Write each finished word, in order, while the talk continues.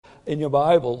in your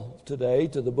Bible today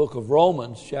to the book of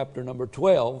Romans, chapter number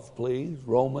 12, please.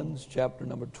 Romans, chapter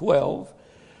number 12.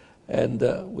 And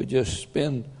we just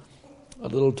spend a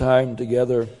little time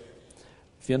together.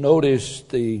 If you notice,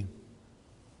 the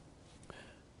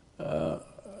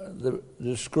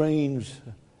screens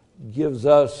gives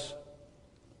us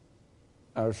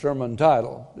our sermon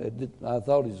title. I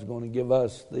thought he was going to give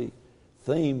us the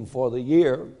theme for the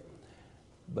year,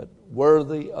 but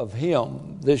worthy of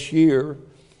Him this year.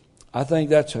 I think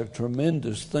that's a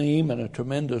tremendous theme and a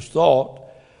tremendous thought,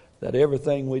 that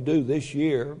everything we do this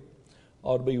year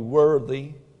ought to be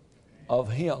worthy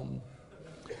of Him.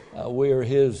 We're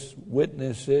His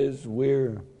witnesses,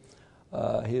 we're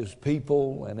His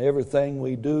people, and everything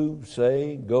we do,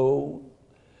 say, go,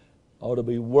 ought to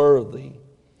be worthy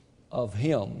of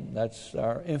Him. That's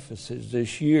our emphasis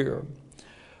this year.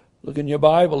 Look in your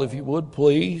Bible, if you would,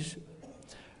 please.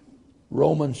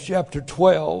 Romans chapter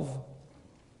 12.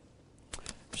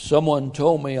 Someone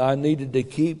told me I needed to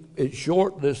keep it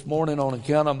short this morning on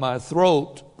account of my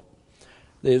throat.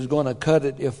 They was going to cut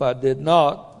it if I did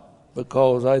not,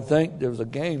 because I think there's a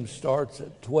game starts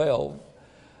at 12,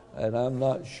 and I'm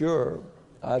not sure.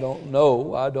 I don't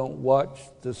know. I don't watch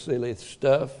the silly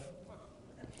stuff,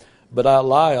 but I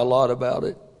lie a lot about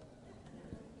it.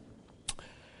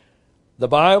 The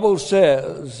Bible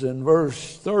says in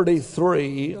verse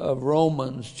 33 of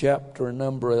Romans chapter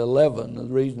number 11, the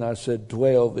reason I said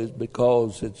 12 is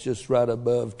because it's just right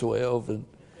above 12, and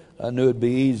I knew it'd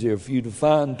be easier for you to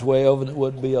find 12 and it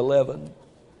wouldn't be 11.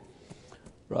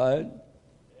 Right?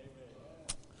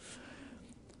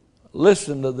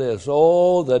 Listen to this.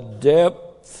 Oh, the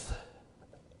depth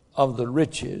of the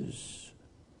riches,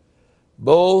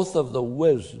 both of the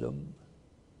wisdom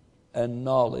and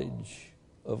knowledge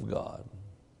of God.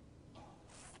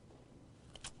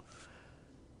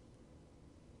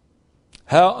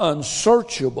 How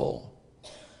unsearchable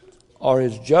are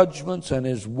His judgments and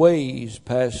His ways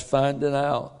past finding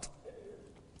out.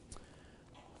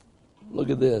 Look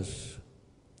at this.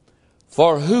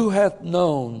 For who hath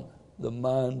known the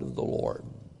mind of the Lord?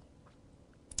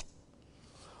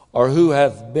 Or who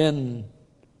hath been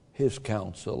His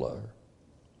counselor?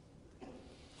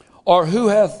 Or who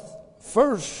hath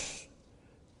first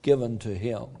given to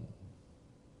Him?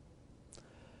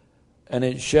 And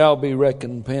it shall be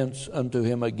recompense unto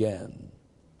him again.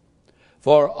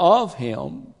 For of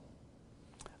Him,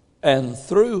 and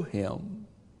through Him,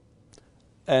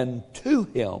 and to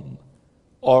Him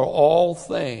are all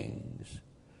things,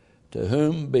 to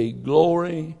whom be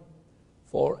glory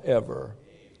forever.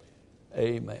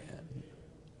 Amen.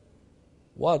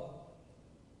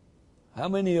 How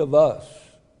many of us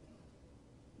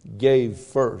gave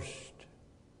first?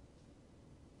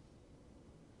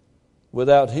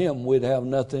 Without Him, we'd have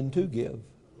nothing to give.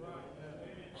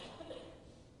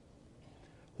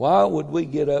 Why would we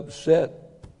get upset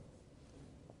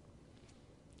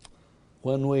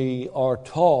when we are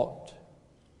taught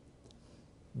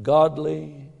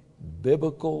godly,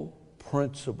 biblical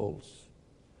principles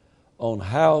on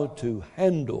how to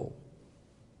handle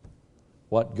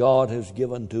what God has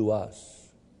given to us?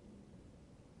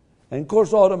 And of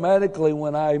course, automatically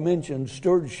when I mention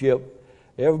stewardship,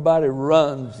 everybody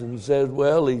runs and says,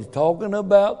 well, he's talking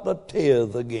about the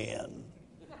tithe again.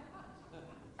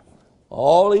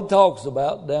 All he talks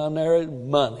about down there is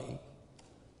money.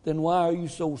 Then why are you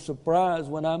so surprised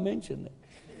when I mention it?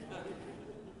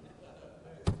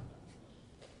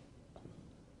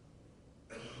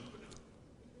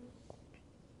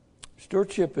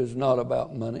 Stewardship is not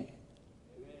about money.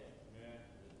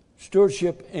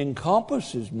 Stewardship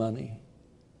encompasses money.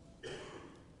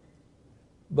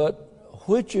 But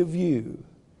which of you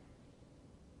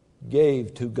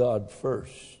gave to God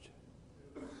first?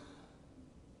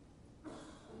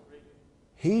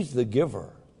 He's the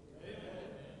giver.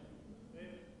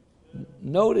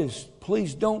 Notice,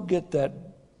 please don't get that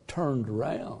turned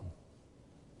around.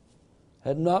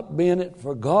 Had not been it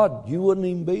for God, you wouldn't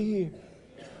even be here.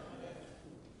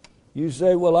 You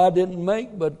say, well, I didn't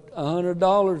make but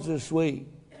 $100 this week.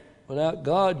 Without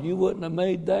God, you wouldn't have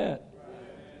made that.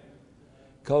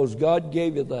 Because God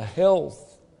gave you the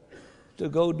health to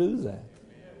go do that.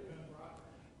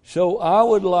 So I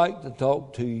would like to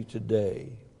talk to you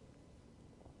today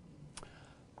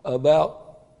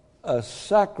about a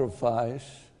sacrifice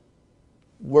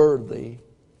worthy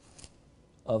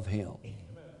of Him.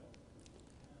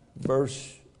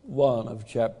 Verse 1 of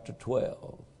chapter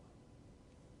 12.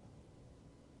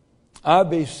 I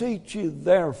beseech you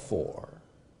therefore.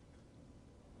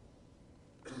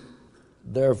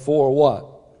 Therefore what?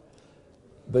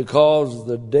 Because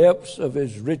the depths of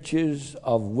His riches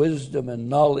of wisdom and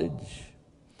knowledge,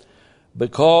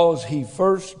 because He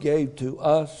first gave to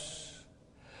us,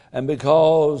 and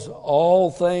because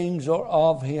all things are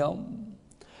of Him,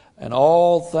 and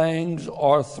all things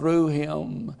are through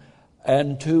Him,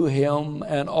 and to Him,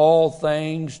 and all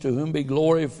things to whom be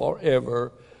glory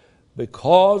forever.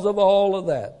 Because of all of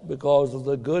that, because of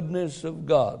the goodness of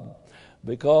God,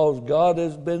 because God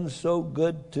has been so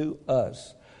good to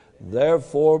us,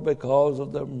 therefore, because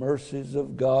of the mercies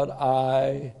of God,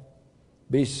 I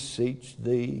beseech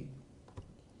thee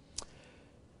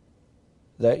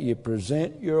that you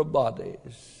present your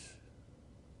bodies.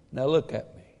 Now look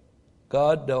at me.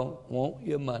 God don't want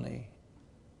your money.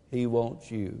 He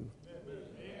wants you.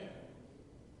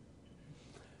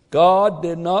 God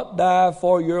did not die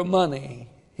for your money.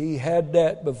 He had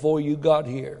that before you got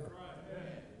here.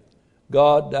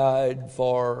 God died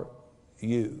for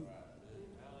you.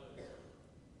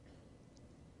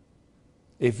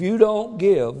 If you don't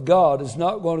give, God is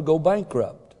not going to go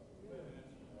bankrupt.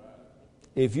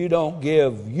 If you don't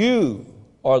give, you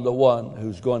are the one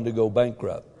who's going to go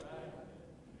bankrupt.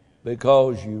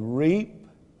 Because you reap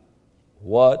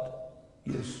what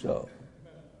you sow.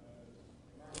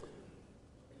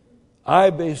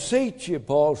 I beseech you,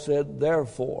 Paul said,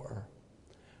 therefore,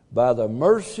 by the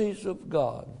mercies of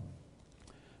God,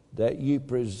 that ye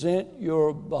present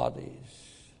your bodies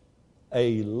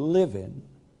a living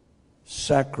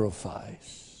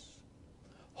sacrifice,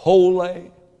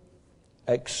 holy,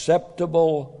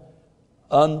 acceptable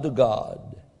unto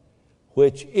God,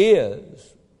 which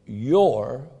is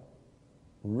your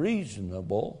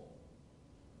reasonable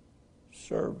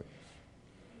service.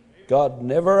 God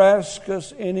never asks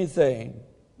us anything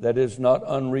that is not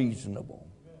unreasonable.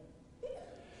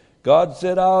 God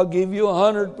said, I'll give you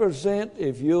 100%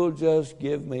 if you'll just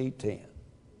give me 10.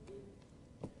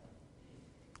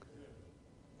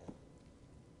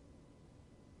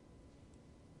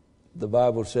 The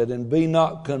Bible said, and be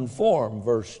not conformed,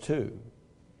 verse 2,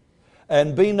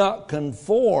 and be not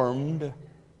conformed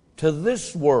to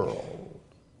this world,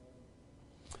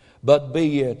 but be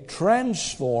ye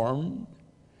transformed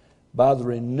by the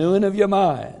renewing of your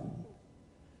mind,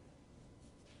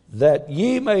 that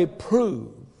ye may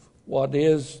prove what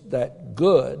is that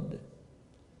good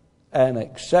and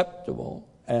acceptable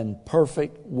and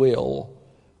perfect will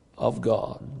of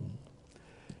God.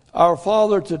 Our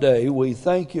Father, today we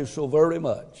thank you so very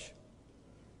much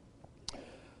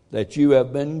that you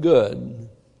have been good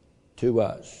to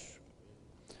us,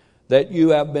 that you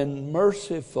have been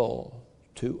merciful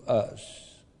to us.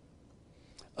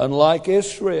 Unlike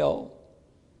Israel,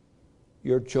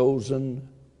 your chosen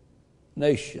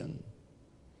nation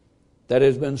that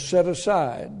has been set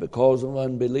aside because of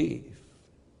unbelief,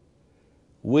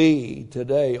 we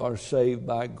today are saved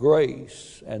by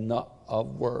grace and not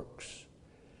of works.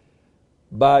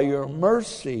 By your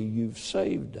mercy you've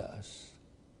saved us.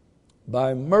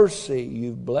 By mercy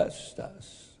you've blessed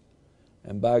us.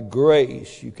 And by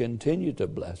grace you continue to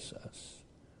bless us.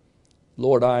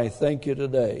 Lord, I thank you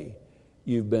today.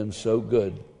 You've been so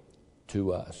good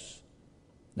to us.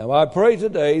 Now I pray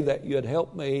today that you'd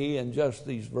help me in just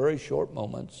these very short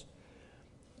moments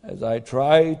as I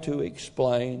try to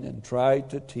explain and try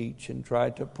to teach and try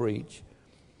to preach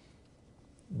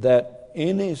that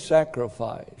any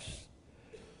sacrifice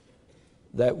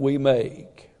that we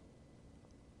make,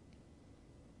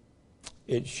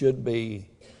 it should be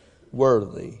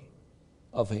worthy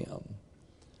of Him.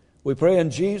 We pray in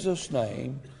Jesus'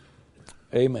 name,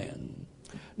 amen.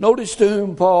 Notice to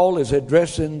whom Paul is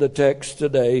addressing the text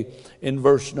today in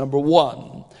verse number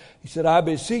 1. He said, I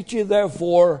beseech you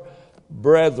therefore,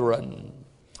 brethren.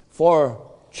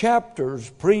 For chapters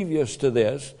previous to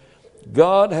this,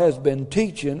 God has been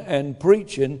teaching and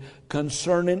preaching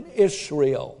concerning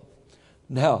Israel.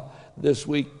 Now, this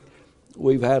week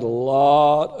we've had a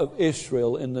lot of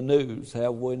Israel in the news,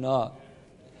 have we not?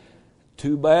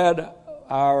 Too bad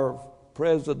our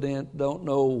president don't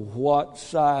know what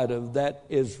side of that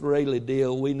Israeli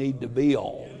deal we need to be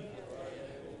on.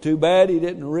 Too bad he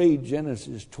didn't read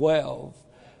Genesis 12.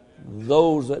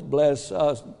 Those that bless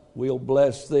us, we'll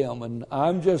bless them. And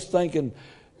I'm just thinking,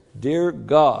 dear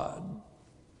God,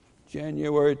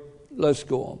 January, let's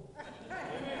go on.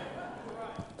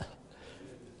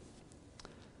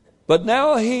 But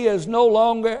now he is no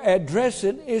longer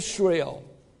addressing Israel.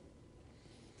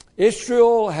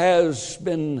 Israel has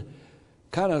been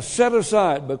kind of set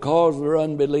aside because of their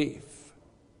unbelief.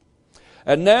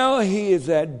 And now he is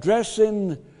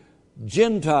addressing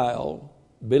Gentile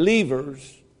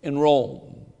believers in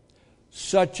Rome,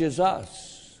 such as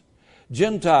us,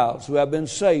 Gentiles who have been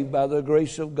saved by the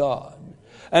grace of God.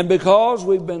 And because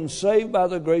we've been saved by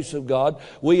the grace of God,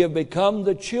 we have become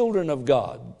the children of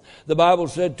God. The Bible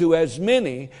said, to as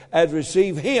many as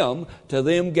receive him, to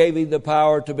them gave he the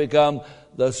power to become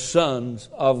the sons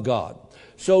of God.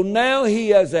 So now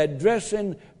he is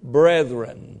addressing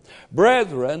brethren.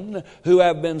 Brethren who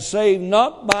have been saved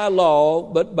not by law,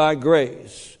 but by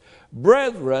grace.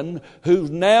 Brethren who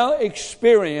now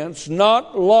experience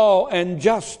not law and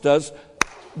justice,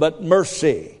 but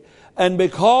mercy. And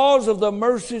because of the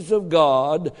mercies of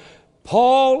God,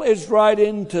 Paul is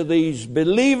writing to these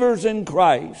believers in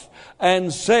Christ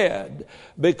and said,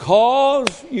 because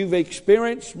you've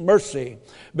experienced mercy,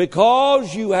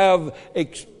 because you have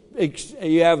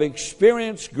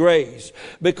experienced grace,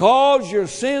 because your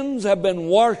sins have been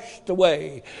washed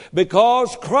away,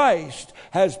 because Christ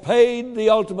has paid the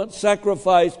ultimate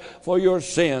sacrifice for your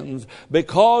sins,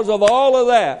 because of all of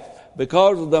that,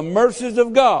 because of the mercies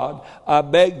of God, I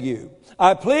beg you,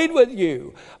 I plead with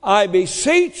you, I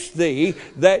beseech thee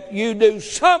that you do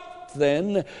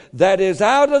something that is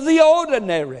out of the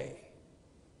ordinary.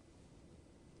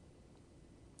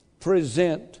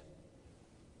 Present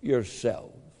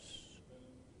yourselves.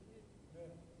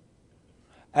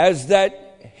 As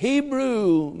that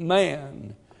Hebrew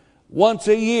man once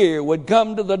a year would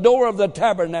come to the door of the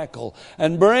tabernacle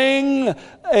and bring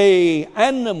an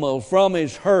animal from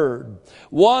his herd,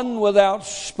 one without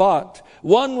spot,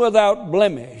 one without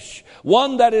blemish,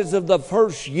 one that is of the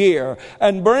first year,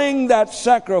 and bring that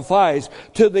sacrifice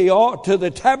to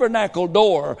the tabernacle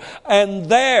door, and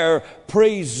there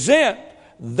present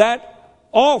that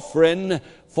offering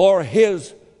for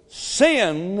his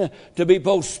sin to be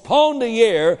postponed a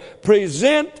year,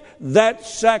 present that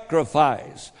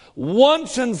sacrifice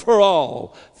once and for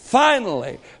all.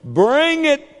 Finally, bring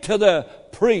it to the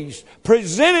priest.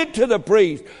 Present it to the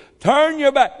priest. Turn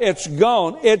your back. It's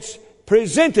gone. It's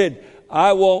presented.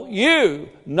 I want you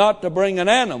not to bring an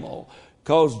animal,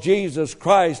 because Jesus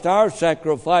Christ, our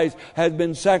sacrifice, has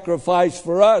been sacrificed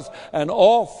for us, an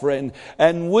offering.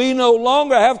 And we no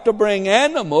longer have to bring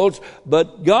animals,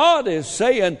 but God is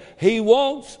saying he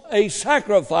wants a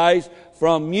sacrifice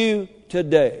from you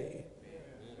today.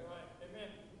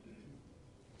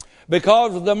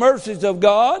 Because of the mercies of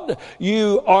God,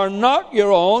 you are not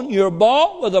your own. You're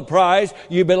bought with a price.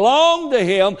 You belong to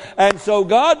him. And so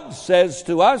God says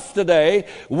to us today,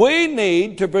 we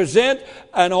need to present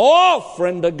an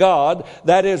offering to God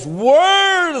that is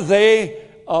worthy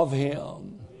of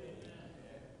him.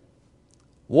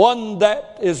 One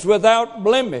that is without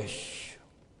blemish.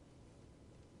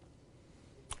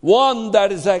 One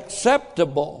that is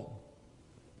acceptable.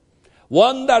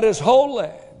 One that is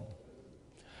holy.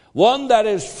 One that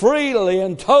is freely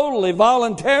and totally,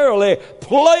 voluntarily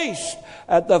placed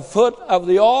at the foot of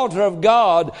the altar of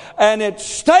God, and it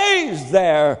stays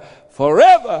there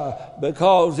forever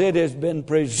because it has been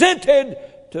presented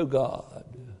to God.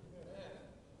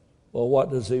 Well, what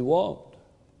does he want?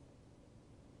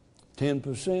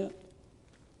 10%?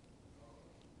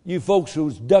 You folks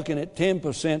who's ducking at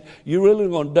 10%, you really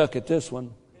going to duck at this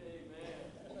one.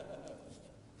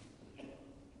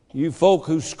 You folk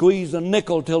who squeeze a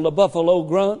nickel till the buffalo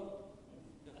grunt.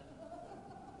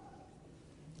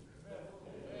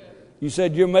 You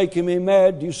said, you're making me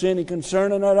mad. Do you see any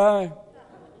concern in that eye?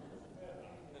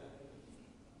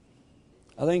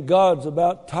 I think God's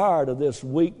about tired of this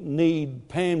weak-kneed,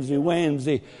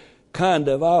 pansy-wansy kind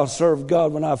of I'll serve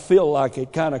God when I feel like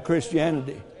it kind of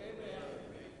Christianity.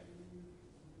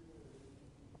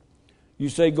 You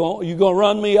say, you're going to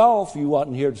run me off? You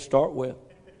wasn't here to start with.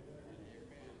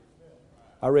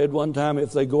 I read one time,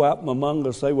 if they go out from among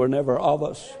us, they were never of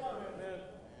us.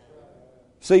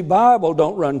 See, Bible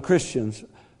don't run Christians.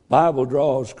 Bible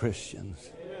draws Christians.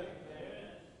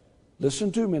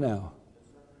 Listen to me now.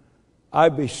 I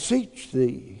beseech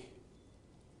thee.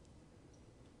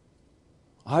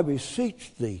 I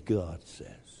beseech thee, God says.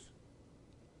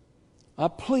 I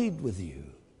plead with you.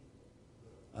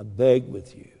 I beg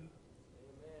with you.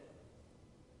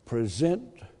 Present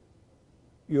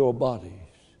your bodies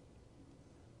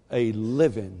a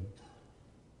living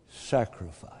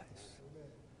sacrifice.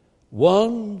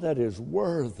 One that is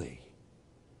worthy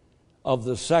of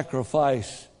the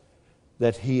sacrifice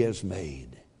that he has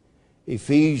made.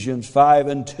 Ephesians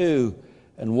 5:2,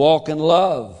 and walk in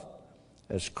love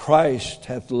as Christ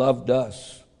hath loved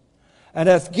us, and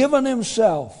hath given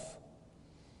himself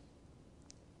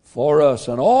for us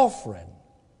an offering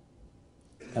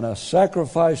and a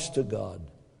sacrifice to God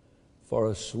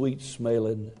for a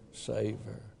sweet-smelling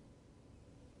savor.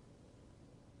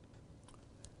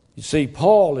 You see,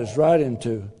 Paul is writing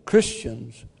to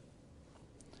Christians,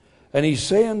 and he's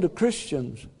saying to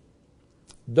Christians,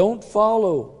 don't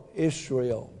follow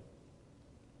Israel.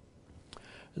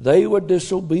 They were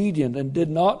disobedient and did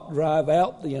not drive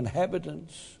out the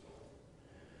inhabitants.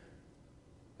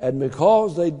 And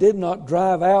because they did not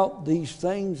drive out these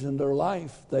things in their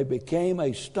life, they became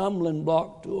a stumbling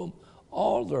block to them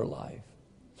all their life.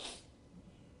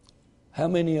 How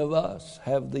many of us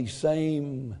have the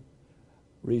same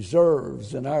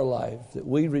reserves in our life that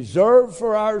we reserve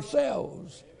for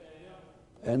ourselves?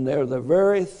 And they're the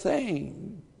very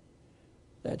thing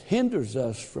that hinders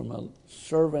us from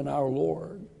serving our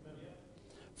Lord.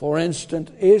 For instance,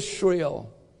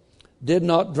 Israel did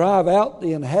not drive out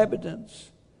the inhabitants,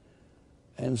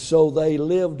 and so they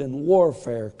lived in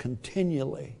warfare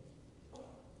continually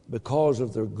because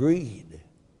of their greed.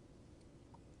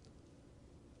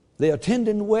 They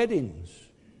attended weddings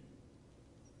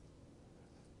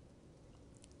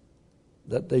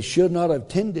that they should not have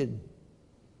attended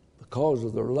because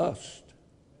of their lust.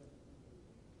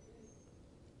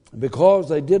 Because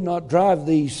they did not drive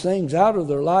these things out of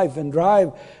their life and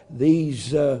drive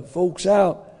these folks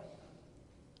out,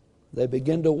 they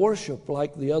begin to worship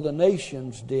like the other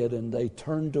nations did, and they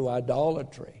turned to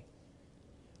idolatry.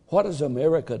 What has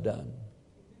America done?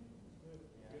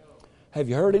 Have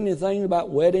you heard anything about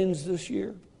weddings this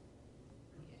year?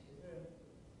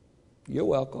 You're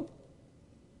welcome.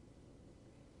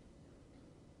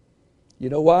 You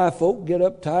know why folk get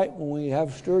uptight when we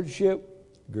have stewardship?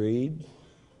 Greed.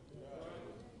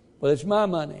 Well, it's my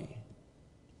money.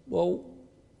 Well,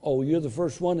 you're the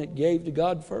first one that gave to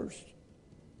God first?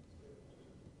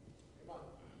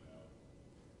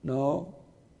 No.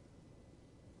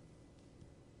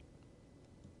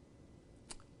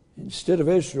 Instead of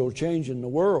Israel changing the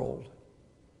world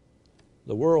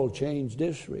changed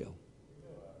Israel.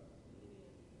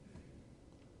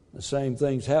 The same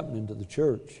thing's happening to the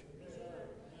church.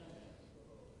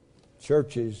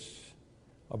 Churches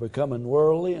are becoming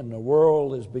worldly, and the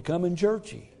world is becoming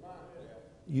churchy.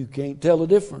 You can't tell the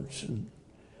difference. And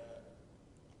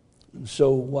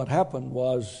so what happened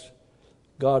was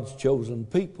God's chosen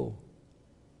people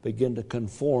begin to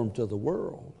conform to the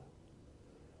world.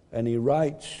 And He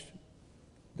writes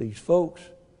these folks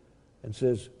and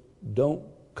says, don't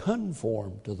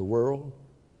conform to the world,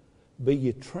 be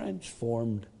ye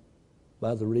transformed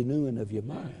by the renewing of your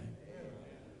mind.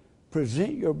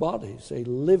 Present your bodies a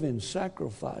living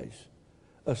sacrifice,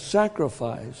 a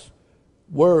sacrifice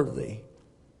worthy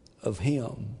of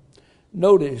Him.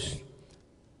 Notice,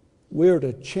 we're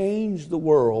to change the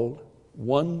world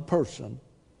one person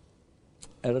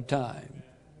at a time.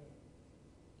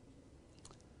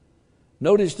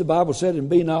 Notice the Bible said, and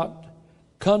be not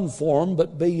conformed,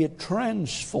 but be ye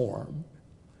transformed.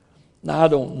 Now, I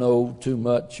don't know too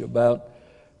much about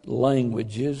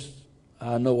languages.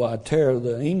 I know I tear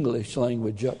the English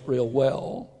language up real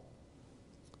well.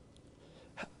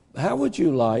 How would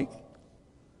you like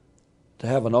to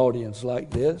have an audience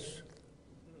like this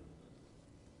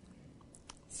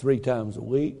 3 times a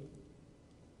week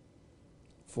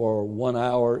for 1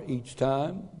 hour each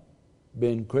time,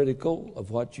 being critical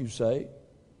of what you say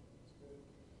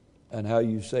and how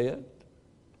you say it,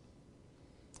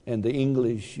 and the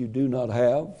English you do not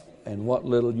have, and what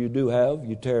little you do have,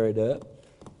 you tear it up.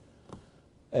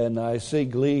 And I see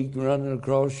glee running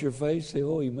across your face, say,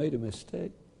 oh, you made a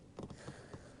mistake.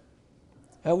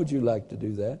 How would you like to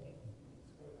do that?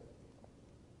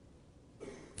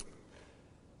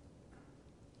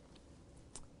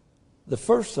 The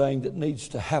first thing that needs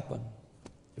to happen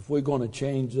if we're going to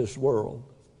change this world,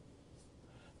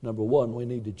 number one, we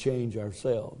need to change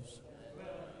ourselves.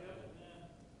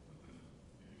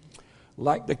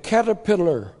 Like the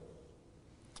caterpillar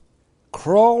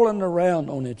crawling around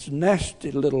on its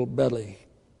nasty little belly,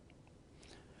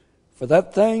 for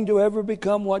that thing to ever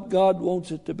become what God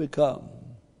wants it to become,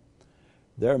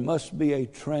 there must be a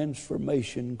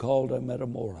transformation called a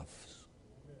metamorphosis.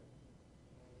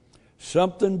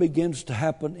 Something begins to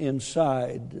happen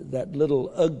inside that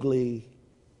little ugly,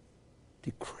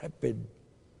 decrepit,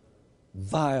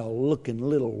 vile-looking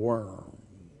little worm.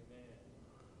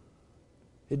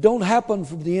 It don't happen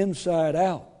from the inside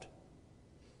out.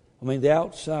 The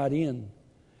outside in.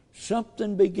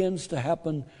 Something begins to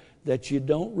happen that you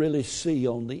don't really see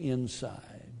on the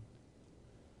inside.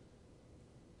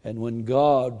 And when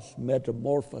God's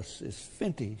metamorphosis is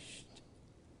finished,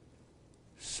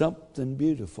 something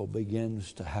beautiful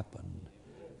begins to happen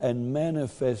and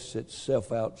manifests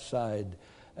itself outside,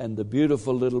 and the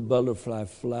beautiful little butterfly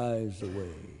flies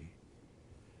away.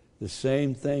 The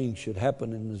same thing should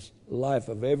happen in the life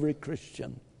of every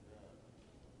Christian.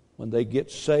 When they get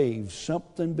saved,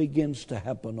 something begins to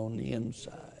happen on the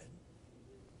inside.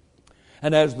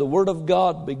 And as the Word of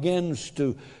God begins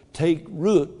to take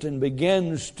root and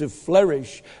begins to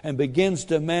flourish and begins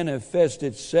to manifest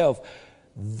itself,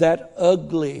 that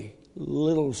ugly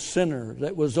little sinner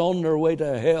that was on their way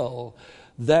to hell,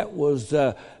 that was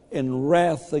in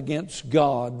wrath against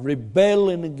God,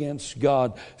 rebelling against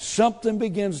God, something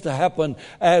begins to happen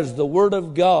as the Word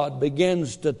of God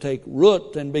begins to take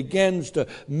root and begins to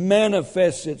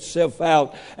manifest itself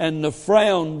out, and the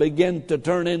frown begins to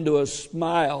turn into a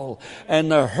smile,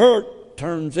 and the hurt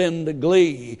turns into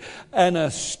glee, and a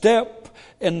step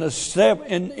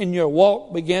in your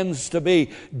walk begins to be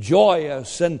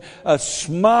joyous, and a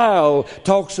smile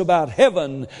talks about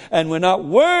heaven, and we're not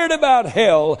worried about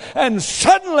hell. And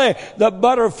suddenly the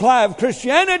butterfly of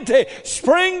Christianity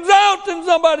springs out, and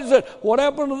somebody said, "What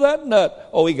happened to that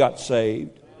nut?" Oh, he got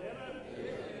saved.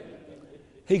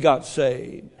 He got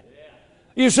saved.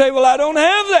 You say, "Well, I don't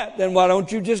have that." Then why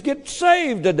don't you just get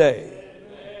saved today?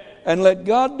 And let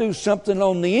God do something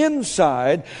on the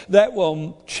inside that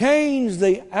will change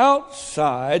the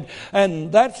outside.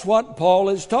 And that's what Paul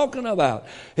is talking about.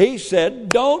 He said,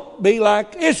 don't be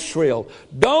like Israel.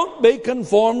 Don't be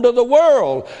conformed to the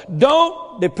world.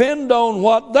 Don't depend on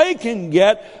what they can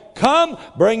get. Come,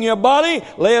 bring your body,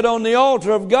 lay it on the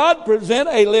altar of God, present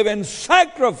a living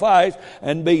sacrifice,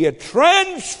 and be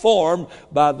transformed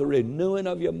by the renewing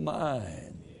of your mind.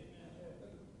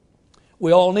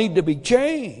 We all need to be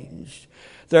changed.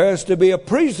 There has to be a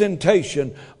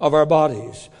presentation of our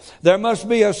bodies. There must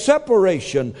be a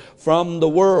separation from the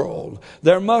world.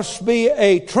 There must be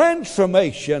a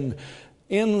transformation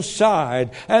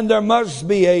inside. And there must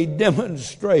be a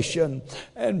demonstration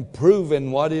and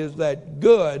proving what is that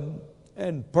good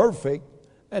and perfect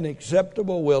and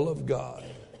acceptable will of God.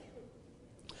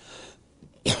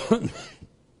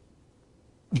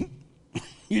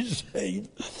 You say,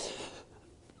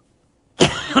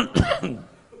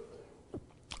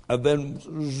 I've been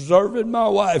serving my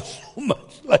wife so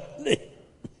much lately.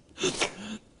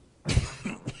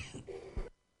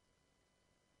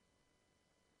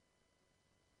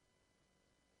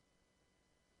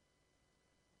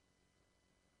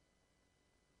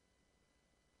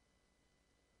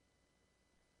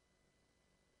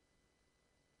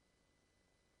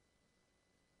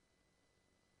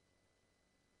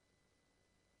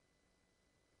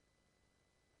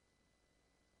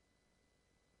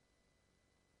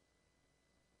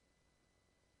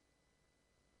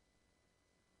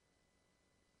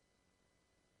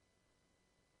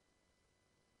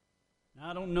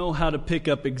 I don't know how to pick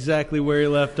up exactly where he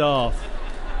left off.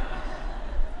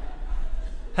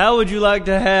 How would you like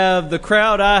to have the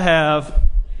crowd I have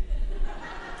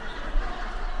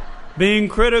being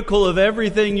critical of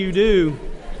everything you do,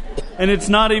 and it's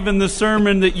not even the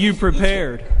sermon that you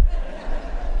prepared?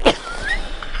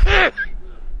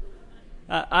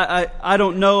 I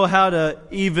don't know how to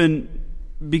even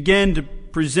begin to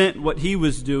present what he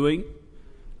was doing.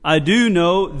 I do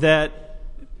know that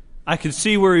I could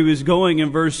see where he was going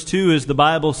in verse 2, as the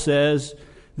Bible says,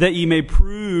 that ye may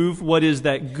prove what is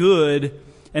that good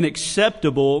and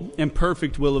acceptable and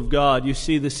perfect will of God. You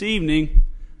see, this evening,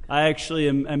 I actually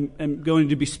am going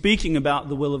to be speaking about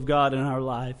the will of God in our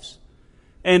lives.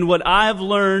 And what I've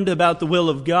learned about the will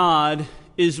of God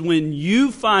is when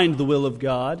you find the will of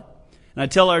God, and I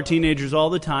tell our teenagers all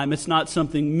the time, it's not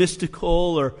something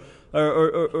mystical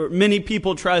or many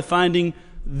people try finding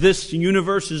this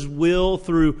universe's will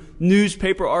through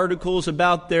newspaper articles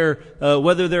about their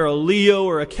whether they're a Leo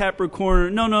or a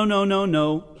Capricorn.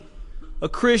 No. A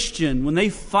Christian, when they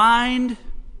find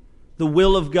the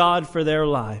will of God for their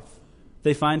life,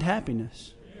 they find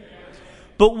happiness.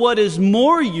 But what is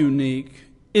more unique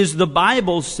is the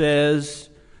Bible says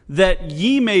that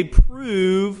ye may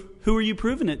prove. Who are you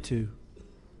proving it to?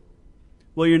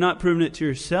 Well, you're not proving it to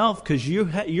yourself, because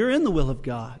you're in the will of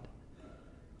God.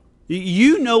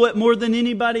 You know it more than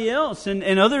anybody else. And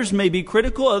others may be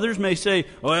critical. Others may say,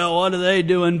 well, what are they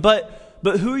doing? But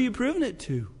who are you proving it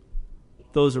to?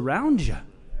 Those around you.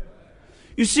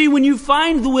 You see, when you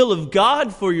find the will of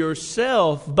God for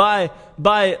yourself by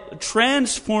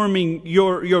transforming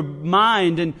your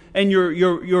mind and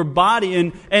your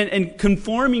body and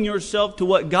conforming yourself to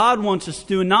what God wants us to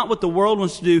do and not what the world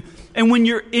wants to do. And when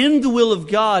you're in the will of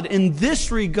God in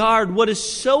this regard, what is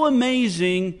so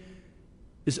amazing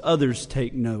is others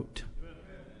take note.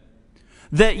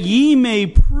 That ye may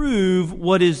prove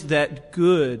what is that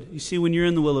good. You see, when you're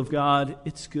in the will of God,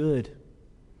 it's good.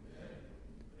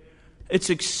 It's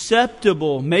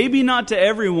acceptable. Maybe not to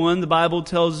everyone. The Bible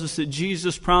tells us that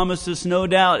Jesus promised us, no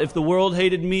doubt, if the world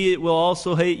hated me, it will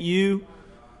also hate you.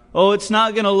 Oh, it's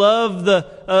not going to love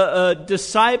the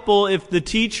disciple if the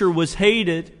teacher was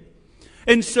hated.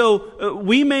 And so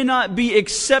we may not be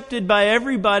accepted by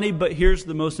everybody, but here's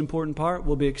the most important part.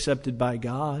 We'll be accepted by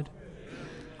God.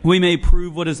 We may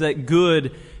prove what is that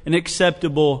good and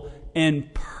acceptable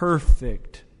and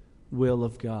perfect will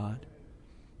of God.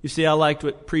 You see, I liked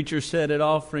what preacher said at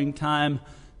offering time.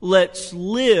 Let's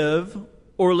live,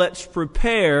 or let's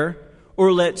prepare,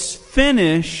 or let's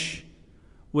finish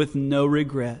with no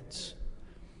regrets.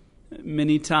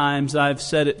 Many times I've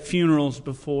said at funerals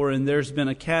before, and there's been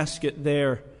a casket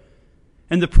there,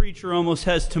 and the preacher almost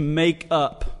has to make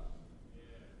up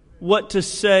what to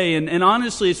say. And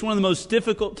honestly, it's one of the most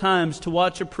difficult times to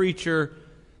watch a preacher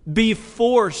be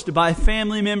forced by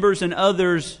family members and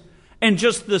others, and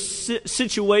just the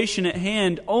situation at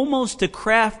hand, almost to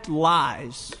craft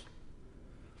lies.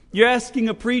 You're asking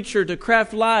a preacher to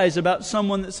craft lies about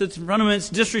someone that sits in front of him. It's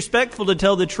disrespectful to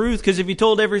tell the truth, because if he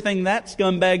told everything that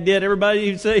scumbag did,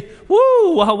 everybody would say,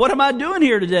 "Woo, what am I doing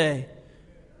here today?"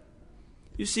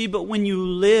 You see, but when you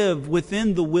live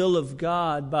within the will of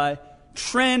God by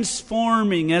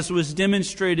transforming, as was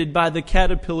demonstrated by the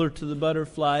caterpillar to the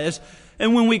butterfly,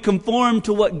 and when we conform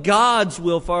to what God's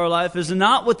will for our life is, and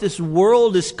not what this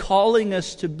world is calling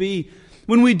us to be,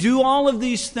 when we do all of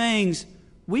these things,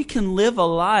 we can live a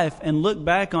life and look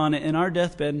back on it in our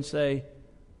deathbed and say,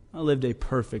 I lived a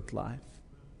perfect life.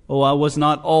 Oh, I was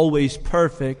not always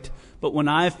perfect, but when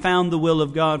I found the will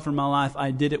of God for my life,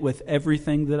 I did it with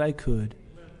everything that I could.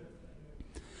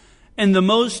 And the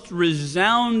most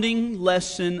resounding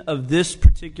lesson of this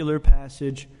particular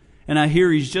passage, and I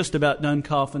hear he's just about done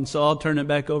coughing, so I'll turn it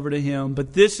back over to him.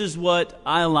 But this is what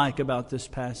I like about this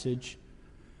passage.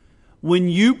 When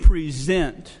you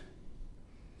present,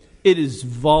 it is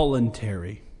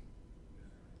voluntary.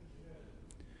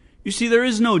 You see, there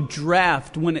is no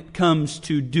draft when it comes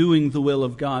to doing the will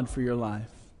of God for your life.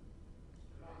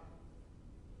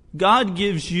 God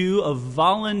gives you a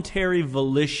voluntary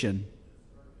volition.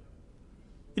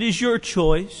 It is your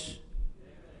choice.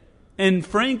 And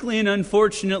frankly and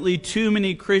unfortunately, too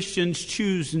many Christians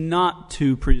choose not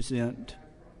to present.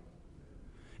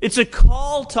 It's a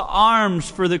call to arms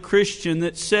for the Christian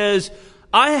that says,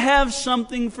 I have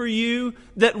something for you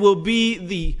that will be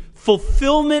the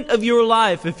fulfillment of your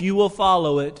life if you will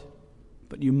follow it,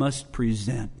 but you must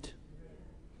present.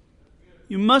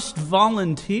 You must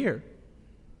volunteer.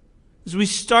 As we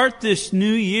start this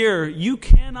new year, you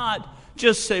cannot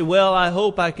just say, well, I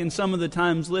hope I can some of the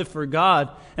times live for God.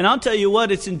 And I'll tell you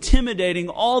what, it's intimidating,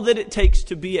 all that it takes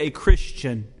to be a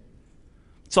Christian.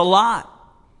 It's a lot.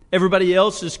 Everybody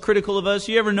else is critical of us.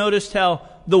 You ever noticed how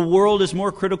the world is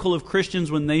more critical of Christians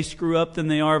when they screw up than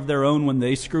they are of their own when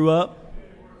they screw up?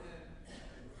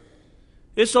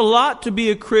 It's a lot to be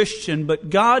a Christian, but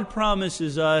God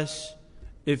promises us,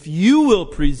 if you will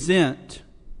present,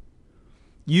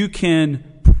 you can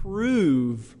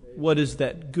prove what is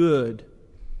that good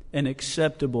and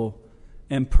acceptable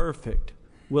and perfect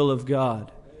will of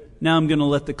God. Now I'm going to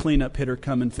let the cleanup hitter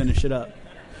come and finish it up.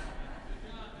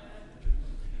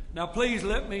 Now please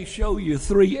let me show you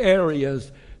 3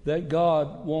 areas that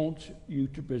God wants you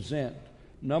to present.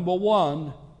 Number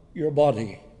 1, your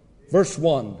body. Verse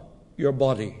 1, your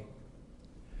body.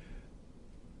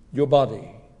 Your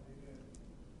body.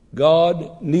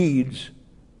 God needs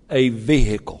a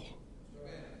vehicle.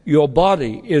 Your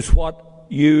body is what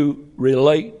you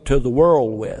relate to the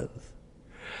world with.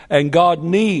 And God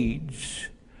needs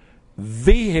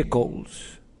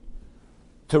vehicles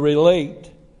to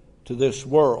relate to this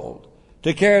world,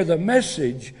 to carry the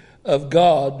message of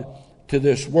God to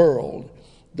this world.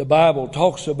 The Bible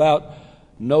talks about,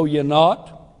 know ye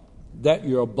not that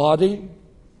your body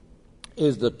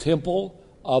is the temple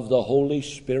of the Holy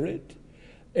Spirit?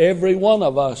 Every one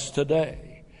of us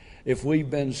today, if we've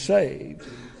been saved,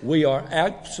 we are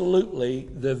absolutely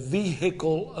the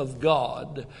vehicle of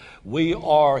God. We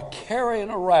are carrying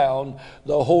around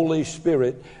the Holy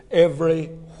Spirit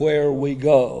everywhere we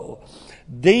go.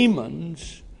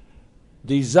 Demons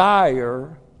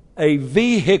desire a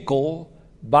vehicle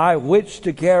by which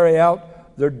to carry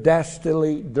out their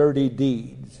dastardly, dirty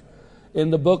deeds. In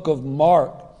the book of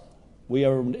Mark, we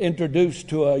are introduced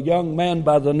to a young man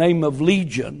by the name of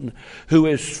Legion, who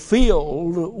is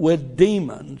filled with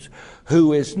demons,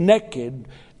 who is naked,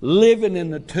 living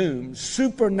in the tomb,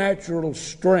 supernatural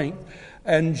strength.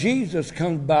 And Jesus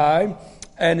comes by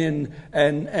and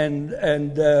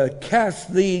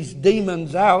cast these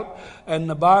demons out. And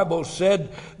the Bible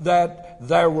said that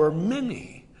there were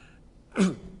many.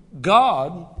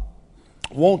 God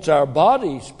wants our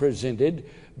bodies presented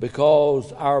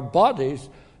because our bodies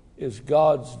is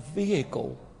God's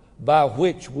vehicle by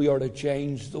which we are to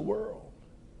change the world.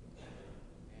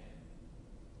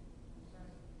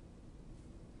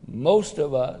 most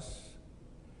of us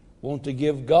want to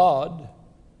give God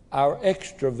our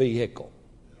extra vehicle,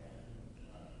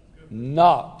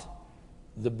 not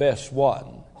the best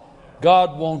one.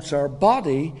 God wants our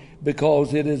body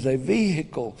because it is a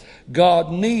vehicle.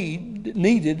 God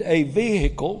needed a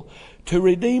vehicle to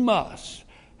redeem us.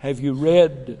 Have you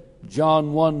read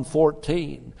John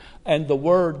 1:14? And the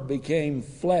Word became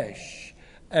flesh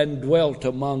and dwelt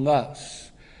among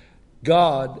us.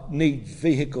 God needs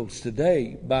vehicles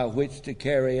today by which to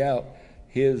carry out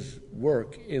His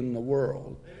work in the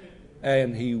world.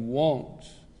 And He wants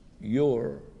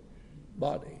your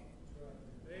body,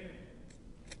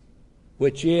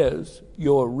 which is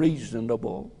your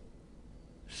reasonable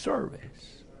service.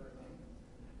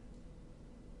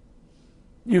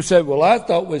 You said, well, I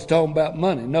thought we was talking about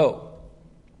money. No,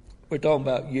 we're talking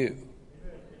about you.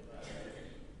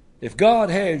 If God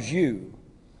has you,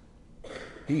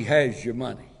 He has your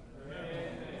money.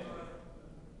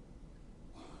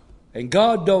 And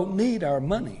God don't need our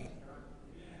money,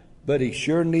 but He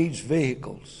sure needs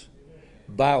vehicles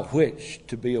by which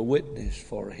to be a witness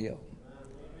for Him.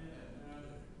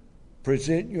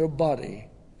 Present your body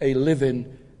a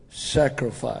living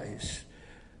sacrifice.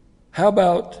 How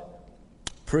about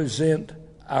present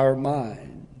our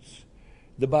minds?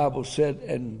 The Bible said,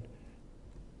 and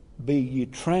be ye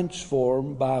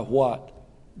transformed by what?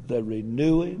 The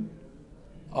renewing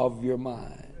of your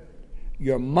mind.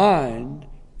 Your mind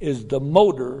is the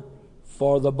motor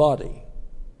for the body.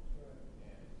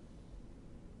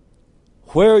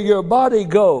 Where your body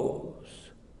goes,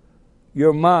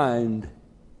 your mind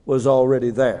was already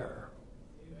there.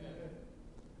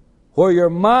 Where your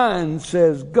mind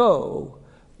says go,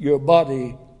 your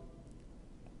body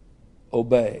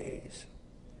obeys.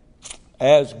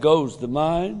 As goes the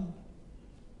mind,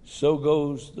 so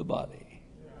goes the body.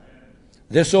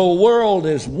 This old world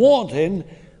is wanting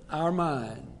our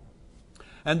mind.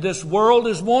 And this world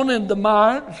is wanting the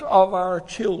minds of our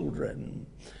children.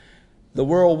 The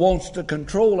world wants to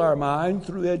control our mind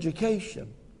through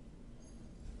education.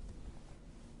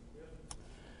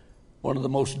 One of the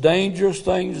most dangerous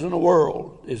things in the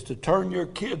world is to turn your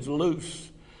kids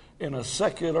loose in a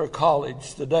secular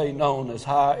college today known as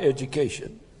higher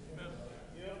education.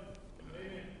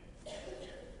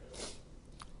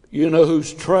 You know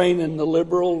who's training the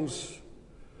liberals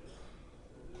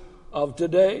of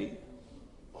today?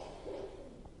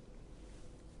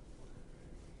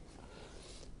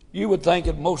 You would think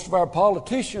that most of our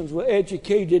politicians were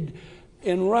educated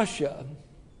in Russia.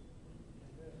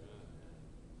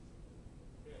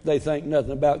 They think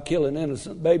nothing about killing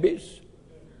innocent babies.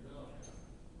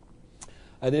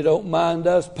 And they don't mind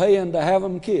us paying to have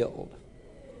them killed.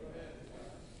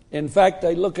 In fact,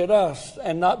 they look at us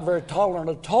and not very tolerant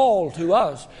at all to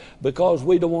us because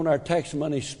we don't want our tax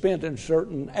money spent in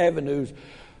certain avenues.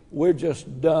 We're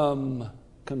just dumb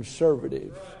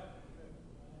conservatives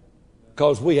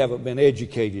because we haven't been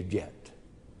educated yet.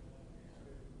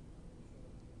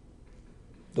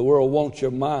 The world wants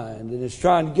your mind, and it's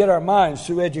trying to get our minds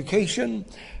through education,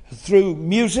 through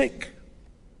music.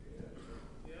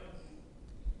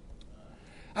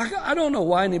 I don't know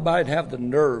why anybody'd have the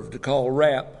nerve to call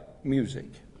rap music.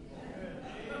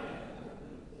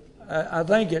 I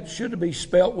think it should be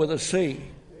spelt with a C.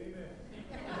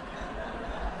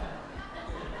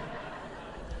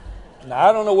 Now,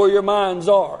 I don't know where your minds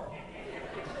are.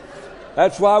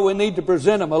 That's why we need to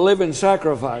present them a living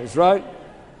sacrifice, right?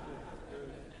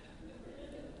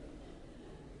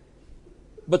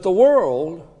 But the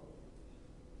world,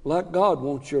 like God,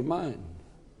 wants your mind.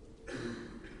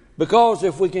 Because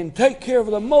if we can take care of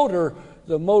the motor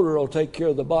will take care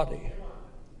of the body.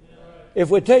 If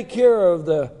we take care of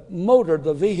the motor,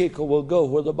 the vehicle will go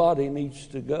where the body needs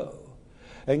to go.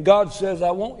 And God says,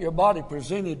 I want your body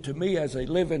presented to me as a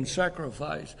living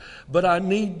sacrifice, but I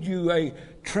need you a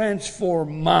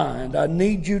transformed mind. I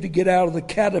need you to get out of the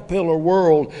caterpillar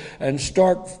world and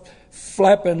start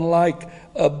flapping like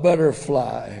a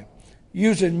butterfly,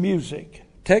 using music,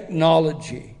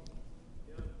 technology.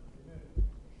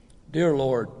 Dear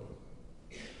Lord,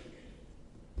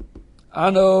 I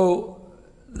know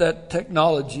that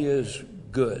technology is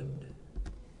good.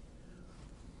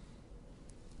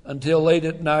 Until late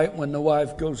at night when the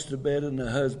wife goes to bed and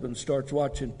the husband starts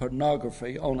watching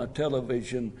pornography on a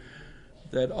television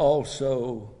that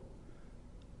also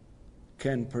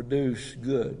can produce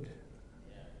good.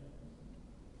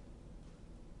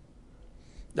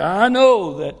 Now, I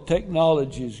know that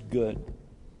technology is good,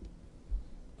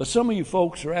 but some of you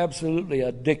folks are absolutely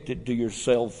addicted to your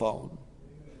cell phone.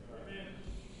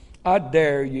 I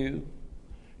dare you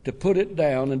to put it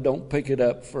down and don't pick it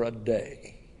up for a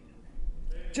day.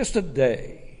 Just a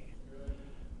day.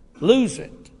 Lose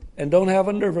it and don't have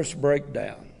a nervous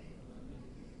breakdown.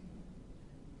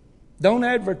 Don't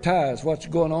advertise what's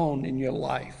going on in your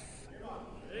life.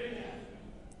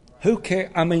 Who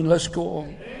cares? Let's go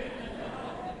on.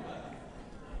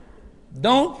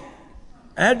 Don't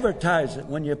advertise it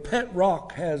when your pet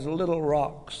rock has little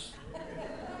rocks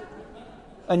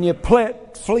and your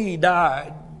pet flea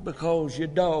died because your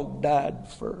dog died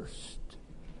first.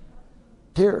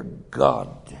 Dear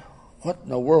God, what in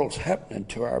the world's happening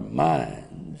to our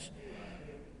minds?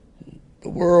 The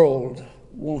world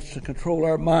wants to control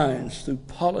our minds through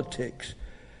politics.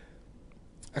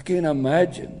 I can't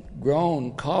imagine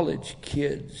grown college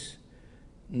kids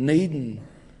needing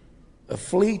a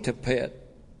flea to pet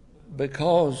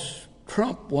because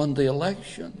Trump won the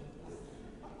election.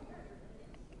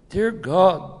 Dear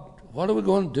God, what are we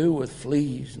going to do with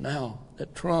fleas now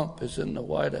that Trump is in the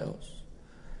White House?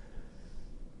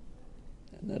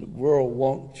 And the world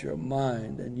wants your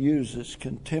mind and uses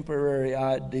contemporary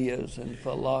ideas and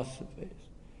philosophies.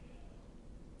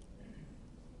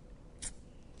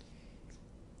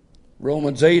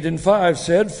 Romans 8:5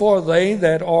 said, "For they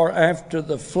that are after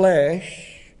the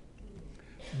flesh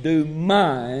do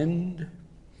mind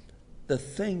the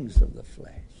things of the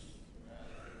flesh.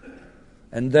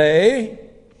 And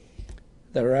they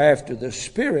that are after the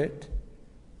Spirit,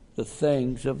 the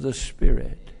things of the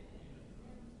Spirit."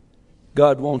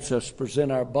 God wants us to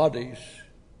present our bodies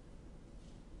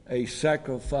a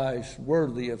sacrifice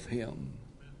worthy of Him.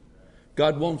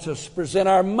 God wants us to present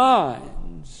our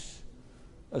minds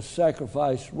a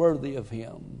sacrifice worthy of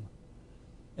Him.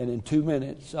 And in 2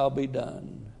 minutes I'll be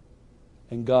done.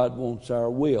 And God wants our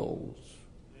wills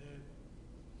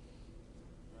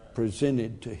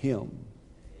presented to Him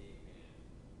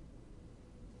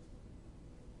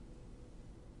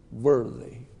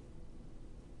worthy.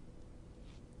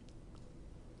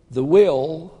 The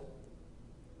will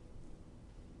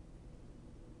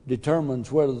determines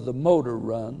whether the motor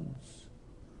runs,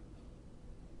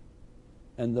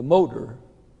 and the motor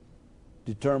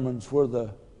determines where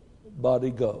the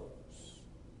body goes.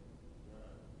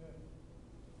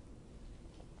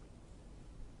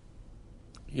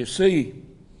 You see,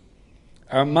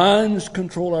 our minds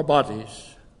control our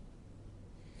bodies,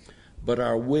 but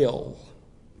our will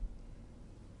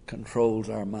controls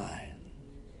our mind.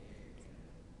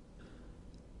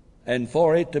 And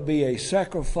for it to be a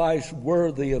sacrifice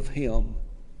worthy of Him,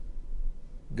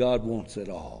 God wants it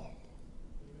all.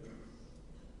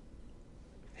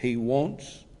 He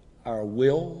wants our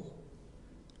will,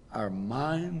 our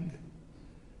mind,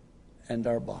 and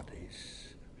our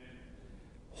bodies.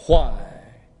 Why?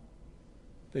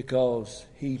 Because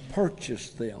He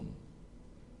purchased them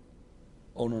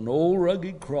on an old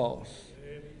rugged cross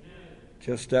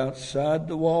just outside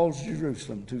the walls of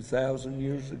Jerusalem 2,000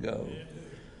 years ago.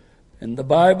 And the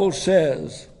Bible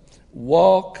says,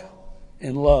 walk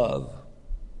in love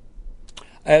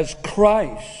as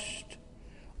Christ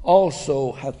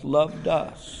also hath loved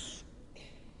us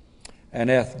and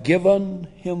hath given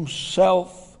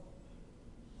Himself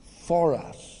for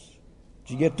us.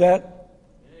 Did you get that?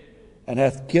 And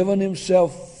hath given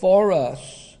Himself for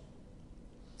us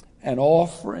an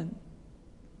offering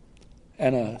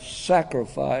and a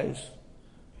sacrifice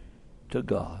to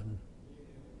God.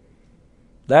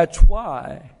 That's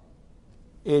why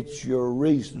it's your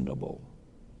reasonable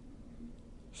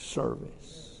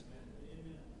service.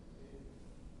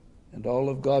 And all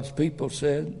of God's people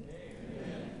said,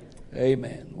 Amen.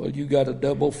 Amen. Well, you got a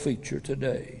double feature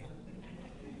today.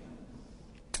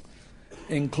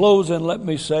 In closing, let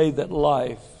me say that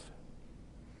life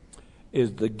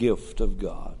is the gift of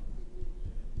God.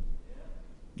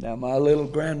 Now, my little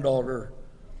granddaughter,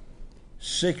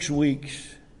 6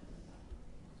 weeks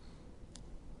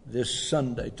this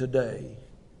Sunday, today.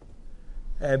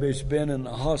 Abby's been in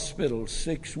the hospital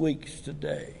 6 weeks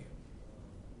today.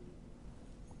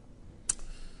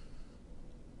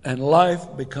 And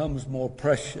life becomes more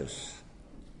precious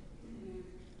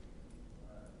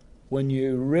when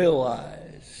you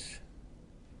realize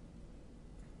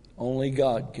only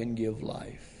God can give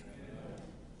life.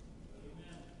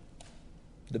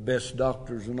 The best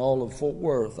doctors in all of Fort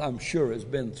Worth, I'm sure, has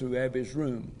been through Abby's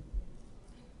room.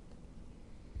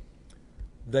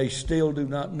 They still do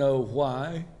not know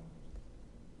why.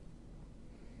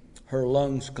 Her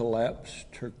lungs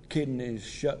collapsed, her kidneys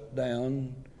shut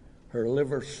down, her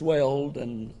liver swelled,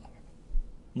 and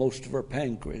most of her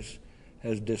pancreas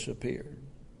has disappeared.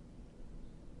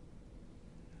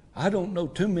 I don't know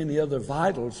too many other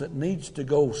vitals that needs to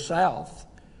go south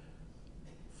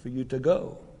for you to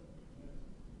go.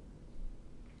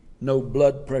 No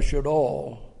blood pressure at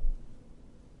all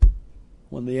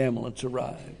when the ambulance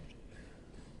arrived.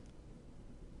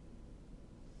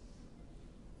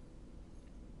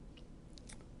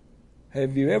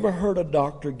 Have you ever heard a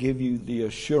doctor give you the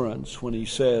assurance when he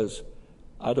says,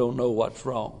 I don't know what's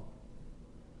wrong?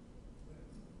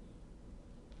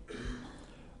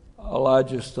 Well, I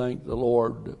just thank the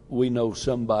Lord we know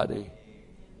somebody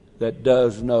that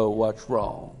does know what's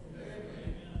wrong.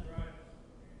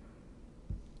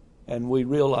 And we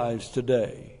realize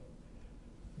today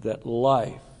that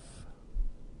life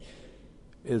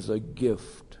is a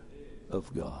gift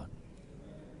of God.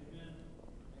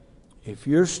 If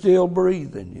you're still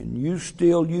breathing and you're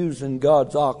still using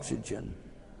God's oxygen,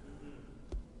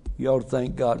 you ought to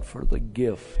thank God for the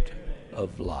gift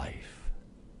of life.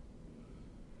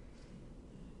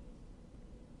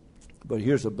 But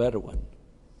here's a better one.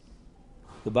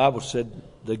 The Bible said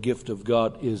the gift of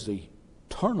God is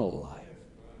eternal life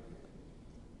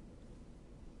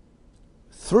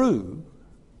through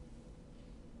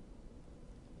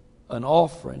an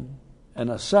offering and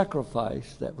a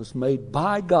sacrifice that was made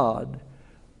by God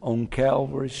on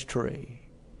Calvary's tree.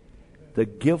 The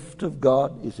gift of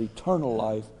God is eternal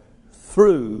life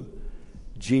through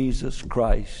Jesus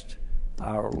Christ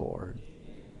our Lord.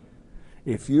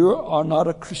 If you are not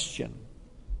a Christian,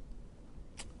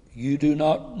 you do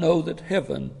not know that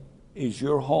heaven is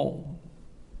your home.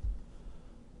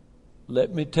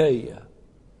 Let me tell you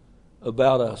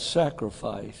about a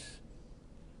sacrifice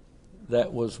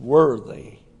that was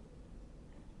worthy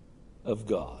of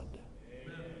God.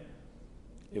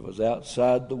 It was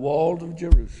outside the walls of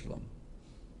Jerusalem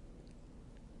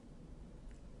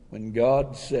when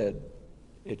God said,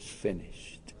 it's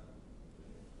finished.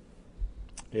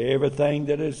 Everything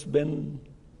that has been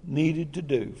needed to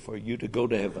do for you to go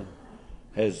to heaven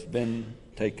has been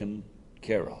taken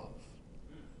care of.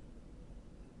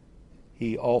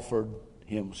 He offered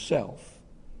himself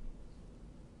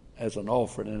as an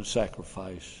offering and a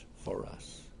sacrifice for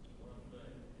us.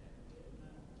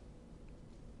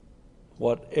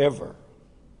 Whatever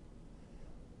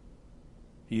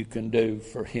you can do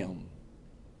for him,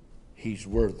 he's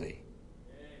worthy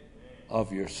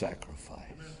of your sacrifice.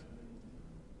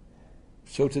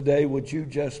 So today, would you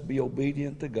just be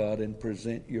obedient to God and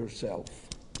present yourself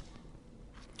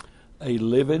a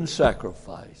living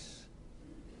sacrifice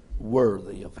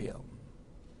worthy of him?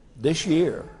 This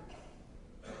year,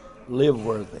 live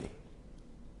worthy.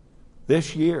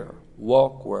 This year,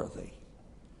 walk worthy.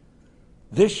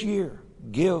 This year,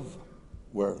 give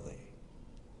worthy.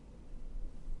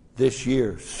 This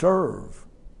year, serve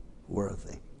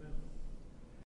worthy.